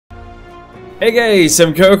Hey guys,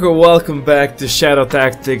 I'm Koko, welcome back to Shadow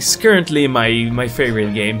Tactics, currently my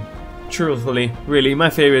favorite game. Truthfully, really,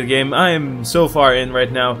 my favorite game. I am so far in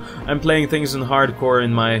right now. I'm playing things on hardcore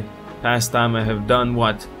in my pastime. I have done,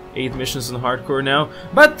 what, 8 missions on hardcore now?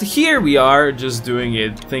 But here we are, just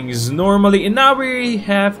doing things normally, and now we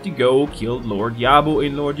have to go kill Lord Yabu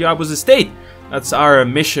in Lord Yabu's estate. That's our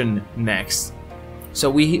mission next.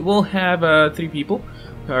 So we will have 3 people.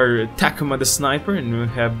 Our Takuma the sniper, and we'll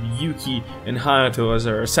have Yuki and Hayato as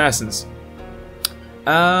our assassins.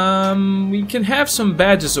 We can have some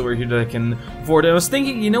badges over here that I can afford. I was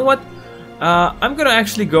thinking, you know what? I'm gonna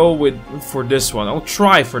actually go for this one. I'll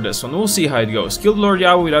try for this one. We'll see how it goes. Kill Lord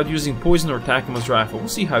Yabu without using poison or Takuma's rifle. We'll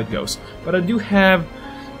see how it goes. But I do have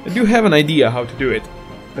an idea how to do it,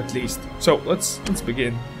 at least. So let's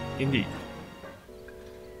begin. Indeed.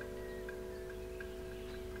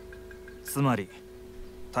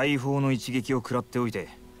 大砲の一撃を食らっておいて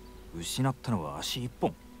失ったのは足一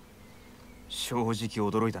本。正直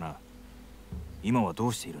驚いたな。今はど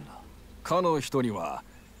うしているんだ。かの人には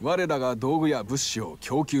我らが道具や物資を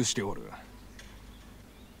供給しておる。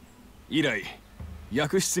以来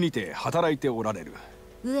薬室にて働いておられる。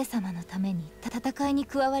上様のために戦いに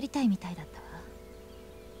加わりたいみたいだったわ。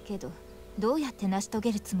けどどうやって成し遂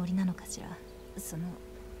げるつもりなのかしら。その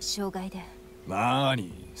障害で。なー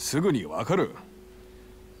に、すぐにわかる。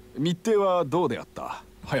密偵はどうであった、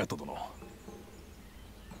隼人殿。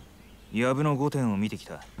藪の御殿を見てき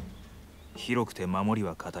た。広くて守り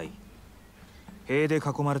は固い。塀で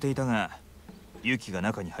囲まれていたが、ユキが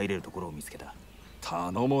中に入れるところを見つけた。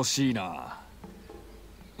頼もしいな。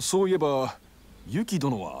そういえば、ユキ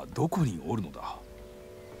殿はどこにおるのだ。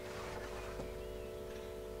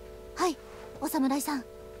はい、お侍さん。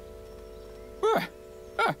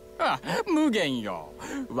無限よ。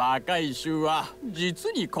若い衆は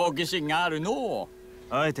実に好奇心があるの。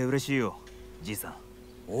あえて嬉しいよ、じいさん。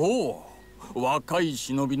おお、若い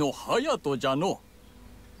忍びの隼人じゃの。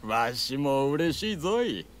わしも嬉しいぞ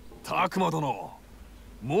い。拓磨殿、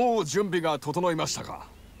もう準備が整いましたか。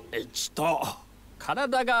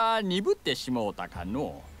体が鈍ってしもうたか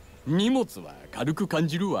の。荷物は軽く感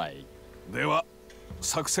じるわい。では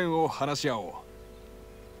作戦を話し合おう。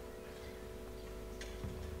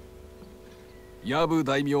YABU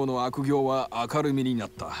大名の悪行は明るみになっ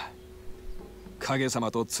た。影様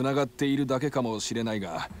とつながっているだけかもしれない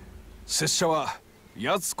が、拙者は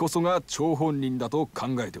奴こそが張本人だと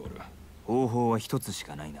考えておる。方法は一つし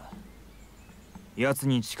かないな。奴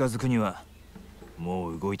に近づくにはも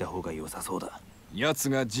う動いた方が良さそうだ。奴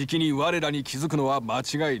がじきに我らに気づくのは間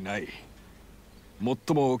違いない。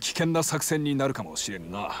最も危険な作戦になるかもしれん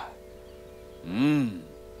な。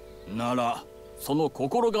ならその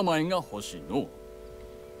心構えが欲しいの。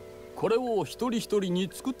これを一人一人に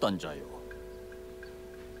作ったんじゃよ。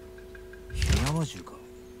火縄銃か。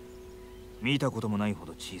見たこともないほ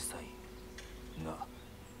ど小さいが、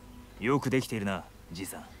よくできているな、じい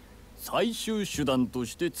さん。最終手段と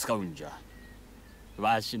して使うんじゃ。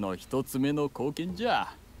わしの一つ目の貢献じゃ。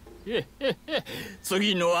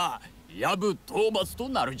次のは藪討伐と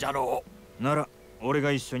なるじゃろう。なら俺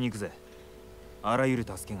が一緒に行くぜ。あらゆる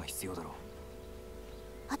助けが必要だろう。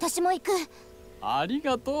私も行く。あり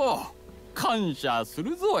がとう。感謝す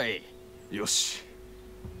るぞい。よし。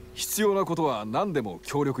必要なことは何でも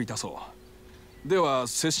協力いたそう。では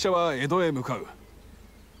拙者は江戸へ向かう。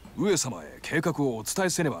上様へ計画をお伝え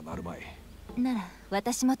せねばなるまい。なら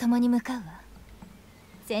私も共に向かうわ。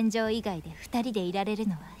戦場以外で2人でいられる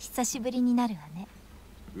のは久しぶりになるわね。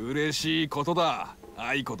嬉しいことだ、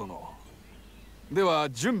愛子殿。では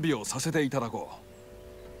準備をさせていただこう。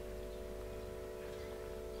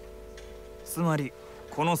つまり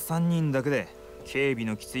この3人だけで警備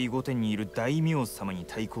のきつい御殿にいる大名様に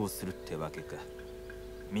対抗するってわけか。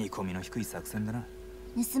見込みの低い作戦だな。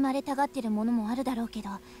盗まれたがってるものもあるだろうけど、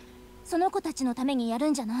その子たちのためにやる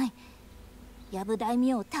んじゃない。藪大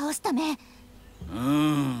名を倒すため。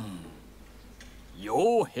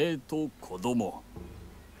傭兵と子供、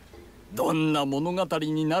どんな物語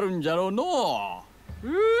になるんじゃろうの。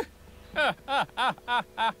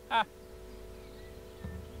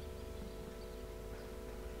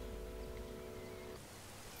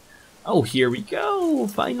Oh, here we go!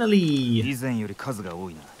 Finally! 以前より数が多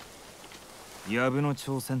いな。藪の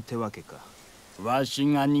挑戦ってわけか。わし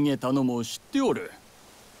が逃げたのも知っておる。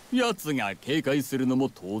奴が警戒するのも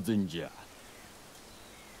当然じゃ。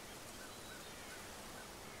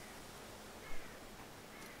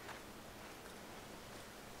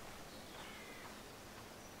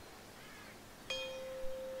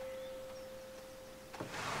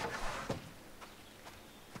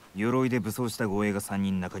鎧で武装した護衛が3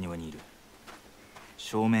人中庭にいる。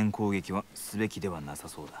正面攻撃はすべきではなさ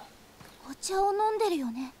そうだ。お茶を飲んでる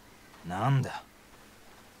よね。なんだ。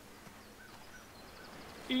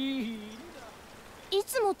い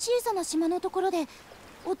つも小さな島のところで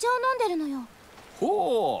お茶を飲んでるのよ。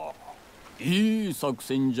ほう、いい作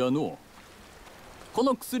戦じゃの。こ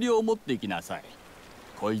の薬を持ってきなさい。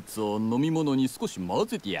こいつを飲み物に少し混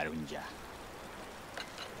ぜてやるんじゃ。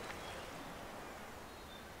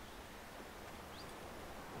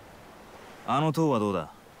あの塔はどう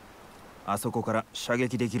だ。あそこから射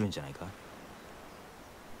撃できるんじゃないか。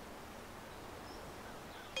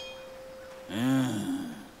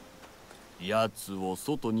奴を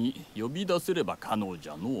外に呼び出せれば可能じ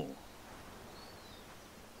ゃの。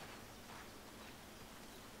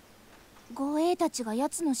護衛たちが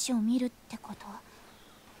奴の死を見るってこと。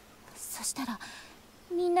そしたら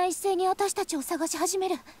みんな一斉に私たちを探し始め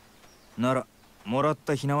る。ならもらっ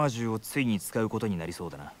た火縄銃をついに使うことになりそう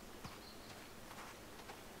だな。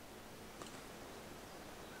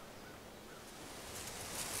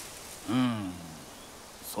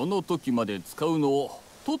その時まで使うのを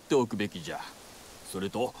取っておくべきじゃ。それ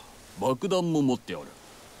と爆弾も持っておる。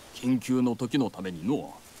緊急の時のために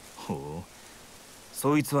の。ほう、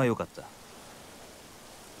そいつはよかった。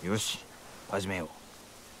よし、始めよ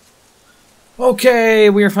う。 Okay,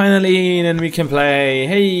 we're finally in and we can play.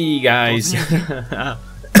 Hey guys.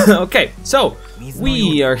 Okay, so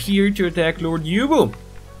we are here to attack Lord YABU.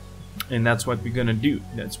 And that's what we're gonna do.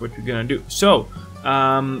 So,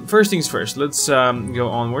 first things first, let's go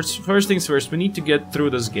onwards. First things first, we need to get through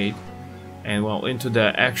this gate and, well, into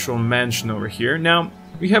the actual mansion over here. Now,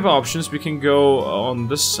 we have options. We can go on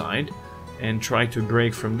this side and try to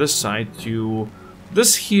break from this side to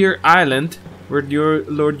this here island where your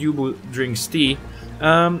Lord YABU drinks tea.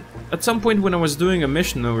 At some point when I was doing a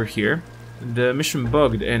mission over here, the mission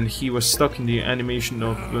bugged and he was stuck in the animation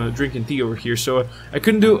of drinking tea over here, so I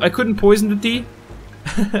couldn't poison the tea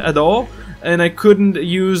at all, and I couldn't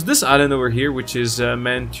use this island over here, which is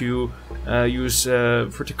meant to use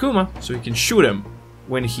for Takuma, so he can shoot him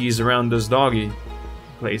when he's around this doggy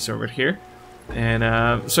place over here. And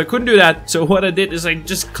so I couldn't do that, so what I did is I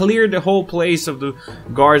just cleared the whole place of the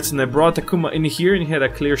guards, and I brought Takuma in here, and he had a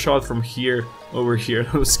clear shot from here over here.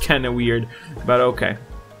 It was kind of weird, but okay.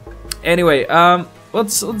 Anyway,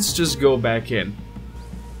 let's just go back in.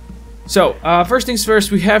 So, first things first,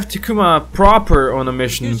 we have Takuma proper on a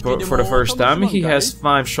mission for the first time. He has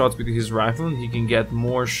 5 shots with his rifle, and he can get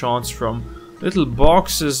more shots from little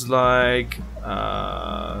boxes like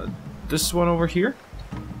this one over here.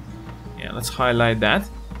 Yeah, let's highlight that.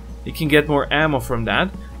 He can get more ammo from that.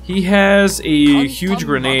 He has a huge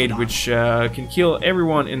grenade which can kill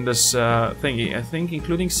everyone in this thingy, I think,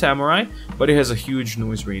 including samurai, but it has a huge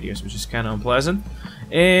noise radius, which is kind of unpleasant.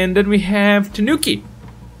 And then we have Tanuki.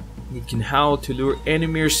 He can howl to lure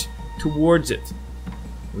enemies towards it,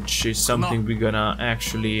 which is something we're gonna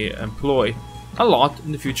actually employ a lot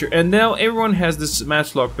in the future. And now everyone has this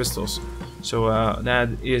matchlock pistols, so that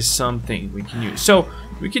is something we can use. So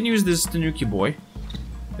we can use this Tanuki boy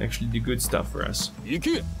to actually do good stuff for us.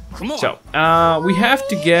 So we have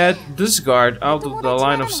to get this guard out of the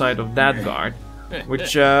line of sight of that guard,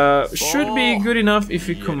 which should be good enough if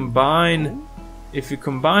you combine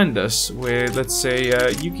this with, let's say,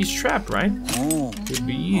 Yuki's trap, right? Would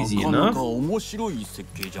be easy enough.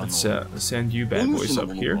 Let's send you bad boys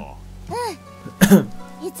up here.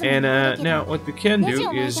 And now what we can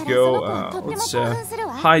do is go, let's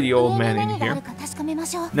hide the old man in here.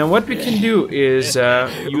 Now what we can do is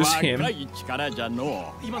use him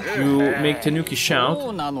to make Tanuki shout,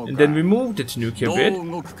 and then remove the Tanuki a bit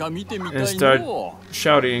and start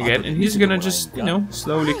shouting again, and he's gonna just, you know,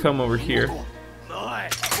 slowly come over here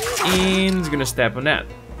and he's gonna step on that,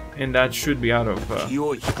 and that should be out of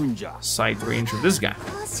sight range of this guy.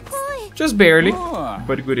 Just barely,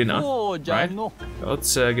 but good enough, right?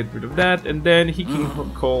 Let's get rid of that, and then he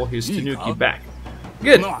can call his Tanuki back.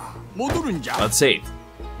 Good. Let's save.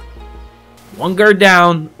 1 guard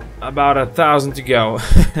down, about 1,000 to go.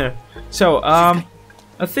 So, I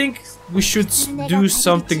think we should do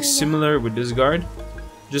something similar with this guard.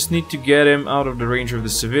 Just need to get him out of the range of the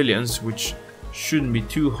civilians, which shouldn't be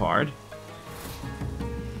too hard.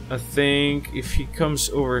 I think if he comes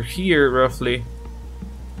over here, roughly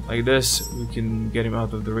like this, we can get him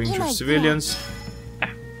out of the range of civilians. Ah,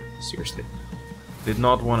 seriously. Did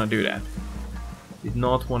not want to do that. Did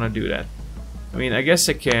not want to do that. I mean, I guess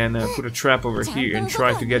I can put a trap over here and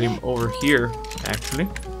try to get him over here, actually.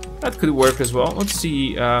 That could work as well. Let's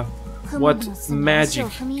see what magic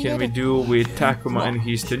can we do with Takuma and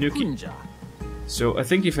his Tanuki. So I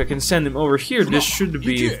think if I can send him over here, this should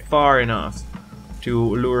be far enough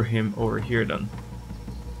to lure him over here then.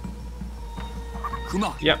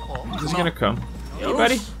 Yep, he's gonna come. Hey,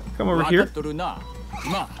 buddy, come over here.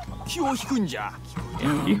 Yeah,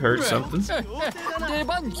 he heard something.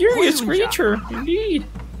 Curious creature, indeed.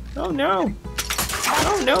 Oh no.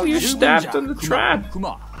 Oh no, you stepped on the trap.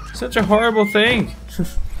 Such a horrible thing.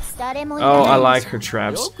 Oh, I like her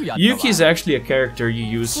traps. Yuki is actually a character you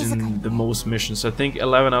use in the most missions. I think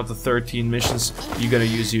 11 out of 13 missions you're gonna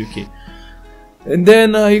use Yuki. And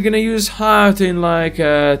then you're gonna use Hayato in like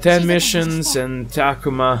 10 missions, and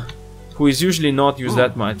Takuma, who is usually not used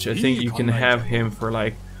that much. I think you can have him for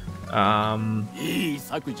like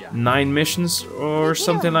 9 missions or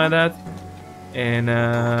something like that. And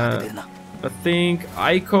I think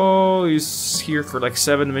Aiko is here for like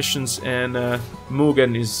 7 missions, and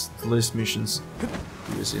Mugen is the least missions.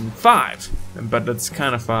 He was in 5, but that's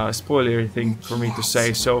kind of a spoiler thing for me to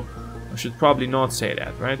say, so I should probably not say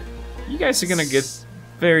that, right? You guys are gonna get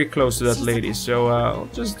very close to that lady, so I'll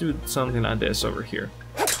just do something like this over here.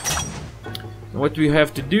 What we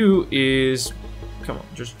have to do is... Come on,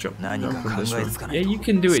 just jump from this one. Yeah, you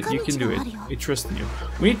can do it, you can do it. I trust in you.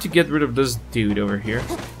 We need to get rid of this dude over here.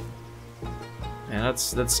 And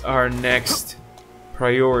that's our next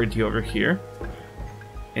priority over here.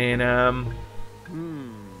 And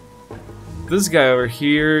this guy over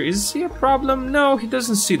here, is he a problem? No, he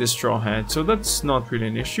doesn't see the straw hat, so that's not really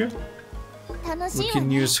an issue. We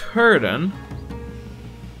can use her then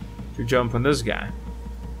to jump on this guy.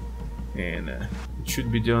 And it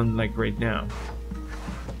should be done like right now.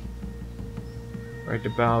 Right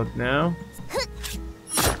about now.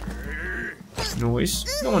 Noise.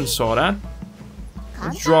 No one saw that.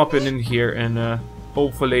 Let's drop it in here, and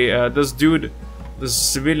hopefully this dude, this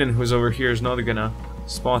civilian who's over here, is not gonna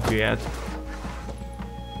spot you yet.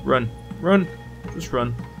 Run, run, just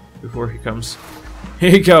run before he comes. Here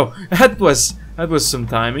you go. That was some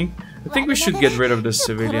timing. I think we should get rid of this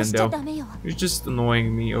civilian though. He's just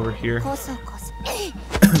annoying me over here. It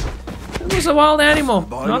was a wild animal,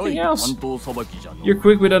 nothing else. You're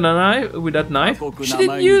quick with a knife, with that knife? She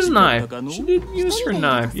didn't use knife. She didn't use her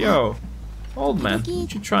knife. Yo, old man,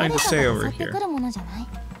 what you trying to say over here? Let's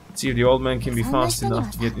see if the old man can be fast enough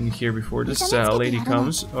to get in here before this lady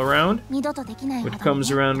comes around. What comes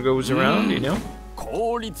around goes around, you know?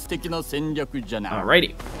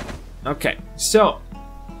 Alrighty. Okay, so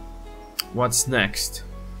what's next?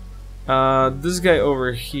 This guy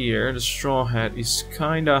over here, the straw hat, is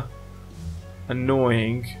kinda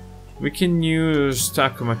annoying. We can use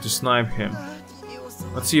Takuma to snipe him.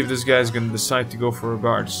 Let's see if this guy is gonna decide to go for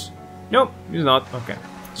regards. Nope, he's not. Okay,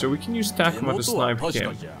 so we can use Takuma to snipe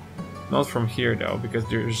him. Not from here though, because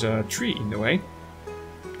there's a tree in the way.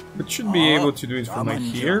 But should be able to do it from like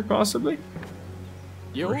here, possibly.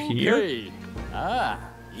 Or here. Yeah,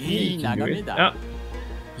 you can do it. Ah,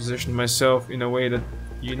 position myself in a way that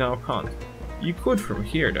you now can't. You could from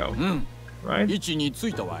here though, right? Let's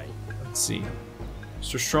see.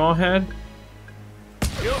 Mr. Strawhead.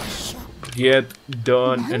 Get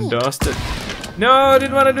done and dusted. No, I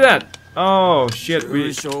didn't want to do that. Oh shit,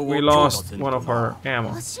 we lost one of our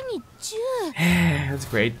ammo. That's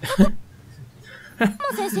great. I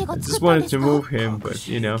just wanted to move him, but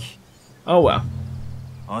you know. Oh well.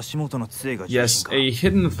 Yes, a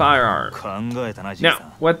hidden firearm.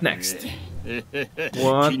 Now, what next?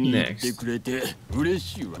 What next?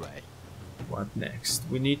 What next?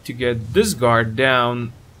 We need to get this guard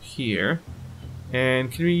down here. And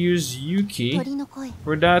can we use Yuki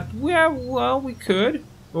for that? Yeah, well, we could.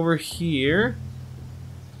 Over here.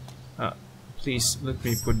 Please, let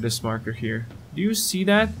me put this marker here. Do you see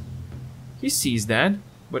that? He sees that,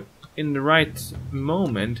 but in the right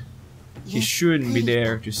moment, he shouldn't be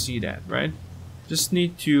there to see that, right? Just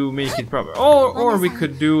need to make it proper. Or we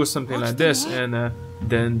could do something like this and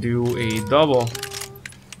then do a double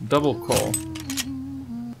call.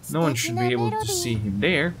 No one should be able to see him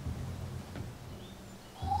there.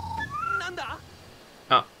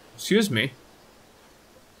 Excuse me.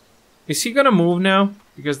 Is he gonna move now?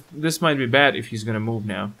 Because this might be bad if he's gonna move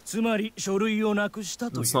now.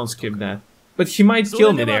 Let's not skip that. But he might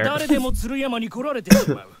kill me there.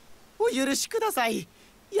 お許しください。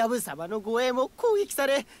ヤブ様の護衛も攻撃さ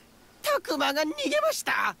れ、タクマが逃げまし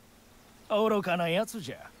た。愚かなやつ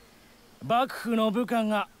じゃ。幕府の部下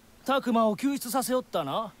がタクマを救出させよった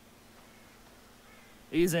な。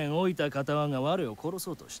以前老いた片輪が我を殺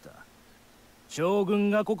そうとした。将軍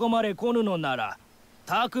がここまで来ぬのなら、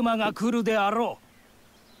タクマが来るであろう。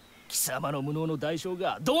貴様の無能の代償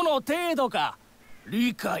がどの程度か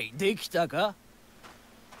理解できたか？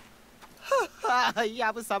はは、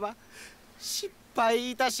ヤブ様、失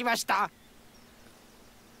敗いたしました。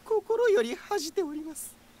心より恥じておりま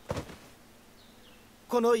す。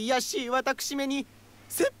この卑しい私めに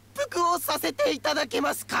切腹をさせていただけ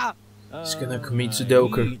ますか。 He's gonna commit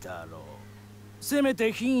Sudoku. いいだろう。せめ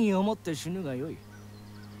て品位を持って死ぬがよい。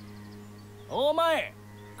お前、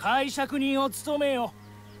介錯人を務めよ。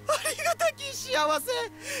ありがたき幸せ、ヤ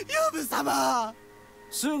ブ様。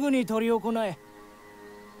すぐに取り行え。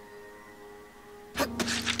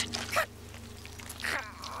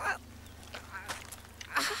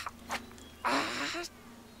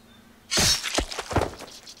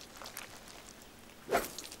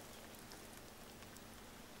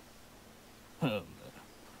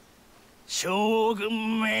将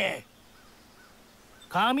軍め、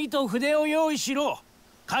紙と筆を用意しろ。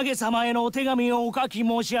影様へのお手紙をお書き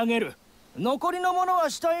申し上げる。残りのものは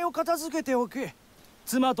死体を片付けておけ。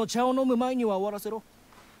妻と茶を飲む前には終わらせろ。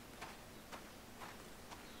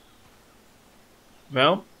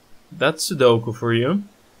 Well, that's Sudoku for you.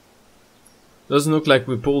 Doesn't look like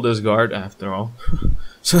we pulled this guard after all.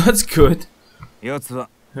 So that's good. That's good.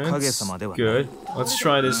 Let's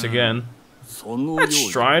try this again. Let's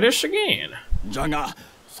try this again. This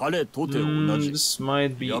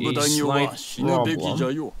might be a slight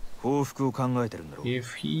problem.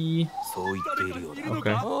 If he...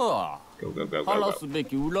 Okay. Go, go, go, go, go.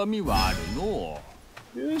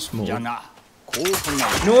 Just move.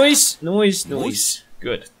 Noise, noise, noise.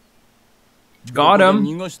 Good. Got him.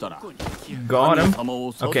 Got him.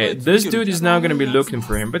 Okay, this dude is now gonna be looking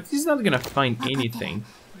for him, but he's not gonna find anything.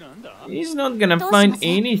 He's not gonna find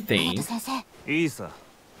anything.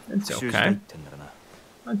 That's okay.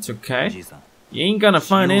 That's okay. You ain't gonna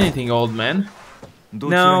find anything, old man.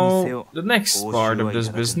 Now, the next part of this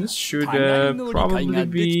business should probably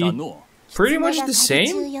be pretty much the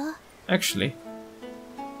same. Actually,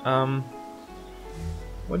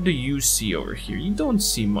 what do you see over here? You don't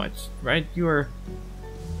see much, right? You are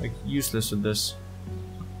like useless with this.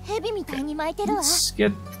 Okay. Let's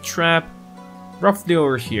get the trap roughly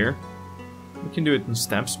over here. We can do it in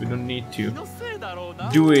steps. We don't need to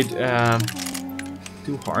do it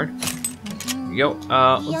too hard. Here we go.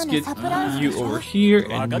 Let's get you over here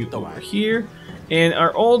and you over here. And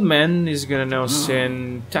our old man is gonna now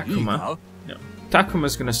send Takuma. No,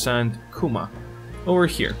 Takuma's gonna send Kuma over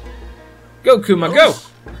here. Go, Kuma, go!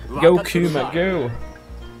 Go, Kuma, go!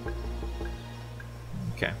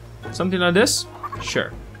 Okay, something like this?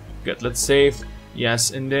 Sure. Good, let's save.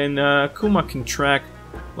 Yes, and then Kuma can track...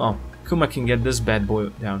 Well, Kuma can get this bad boy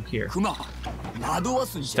down here.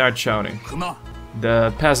 Start shouting.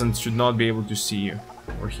 The peasants should not be able to see you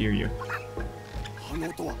or hear you.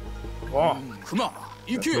 Oh,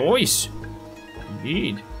 noise!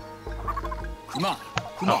 Indeed.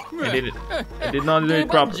 Oh, I did it. I did not do it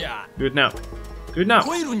properly. Do it now. Do it now.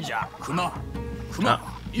 No,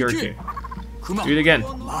 you're okay. Do it again.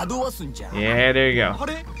 Yeah, there you go.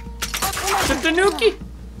 The Tanuki!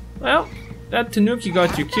 Well, that Tanuki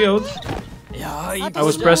got you killed. I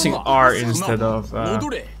was pressing R instead of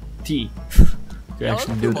T to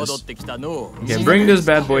actually do this. Okay, bring this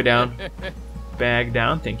bad boy down. Bag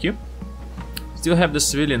down, thank you. Still have the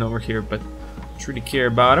civilian over here, but don't really care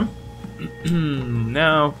about him.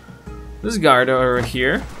 Now, this guard over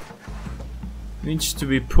here needs to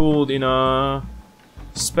be pulled in a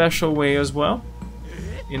special way as well.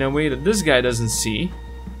 In a way that this guy doesn't see.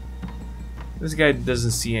 This guy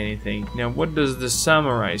doesn't see anything. Now, what does the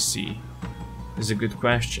samurai see? Is a good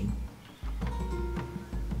question.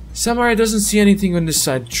 Samurai doesn't see anything on this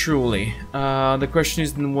side, truly. The question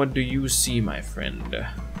is, then what do you see, my friend?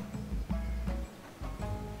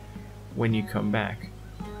 When you come back.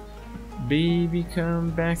 Baby,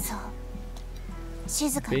 come back.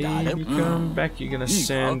 Baby, come back. You're gonna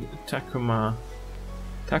send Takuma.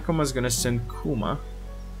 Takuma's gonna send Kuma.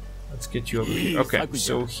 Let's get you over here. Okay,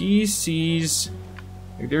 so he sees...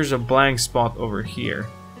 Like, there's a blank spot over here.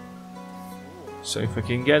 So if I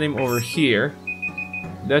can get him over here,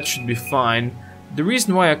 that should be fine. The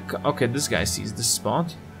reason why okay, this guy sees this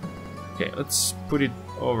spot. Okay, let's put it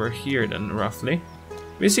over here then, roughly.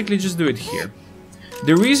 Basically, just do it here.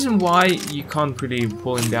 The reason why you can't really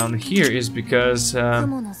pull him down here is because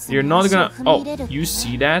you're not gonna... Oh, you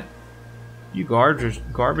see that? You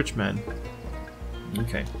garbage man.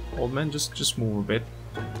 Okay, old man, just move a bit.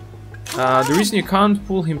 The reason you can't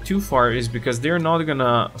pull him too far is because they're not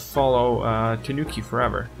gonna follow Tanuki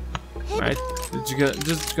forever, right? They're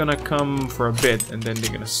just gonna come for a bit and then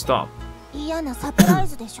they're gonna stop.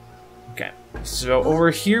 Okay, so over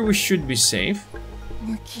here we should be safe.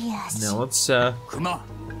 Now let's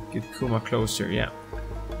get Kuma closer. Yeah,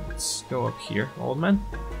 let's go up here, old man,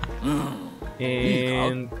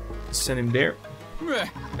 and send him there.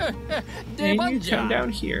 And you come down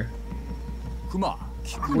here.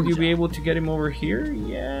 Will you be able to get him over here?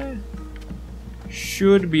 Yeah.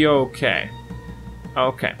 should be okay.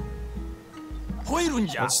 Okay.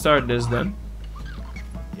 Let's start this then.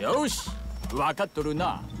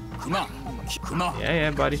 Yeah,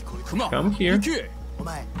 yeah, buddy. Come here.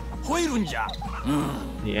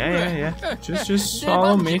 Yeah. Just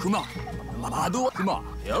follow me.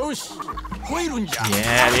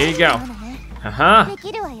 Yeah, there you go. Haha.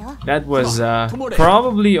 That was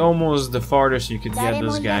probably almost the farthest you could get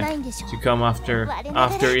this guy to come after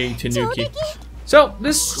a Tanuki. So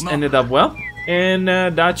this ended up well, and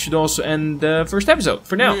that should also end the first episode.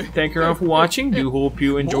 For now, thank you all for watching. Do hope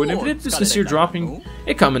you enjoyed it. If you did, consider dropping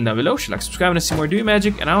a comment down below. Should like, subscribe, and see more doing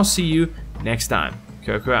magic, and I'll see you next time.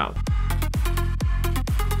 Koko out.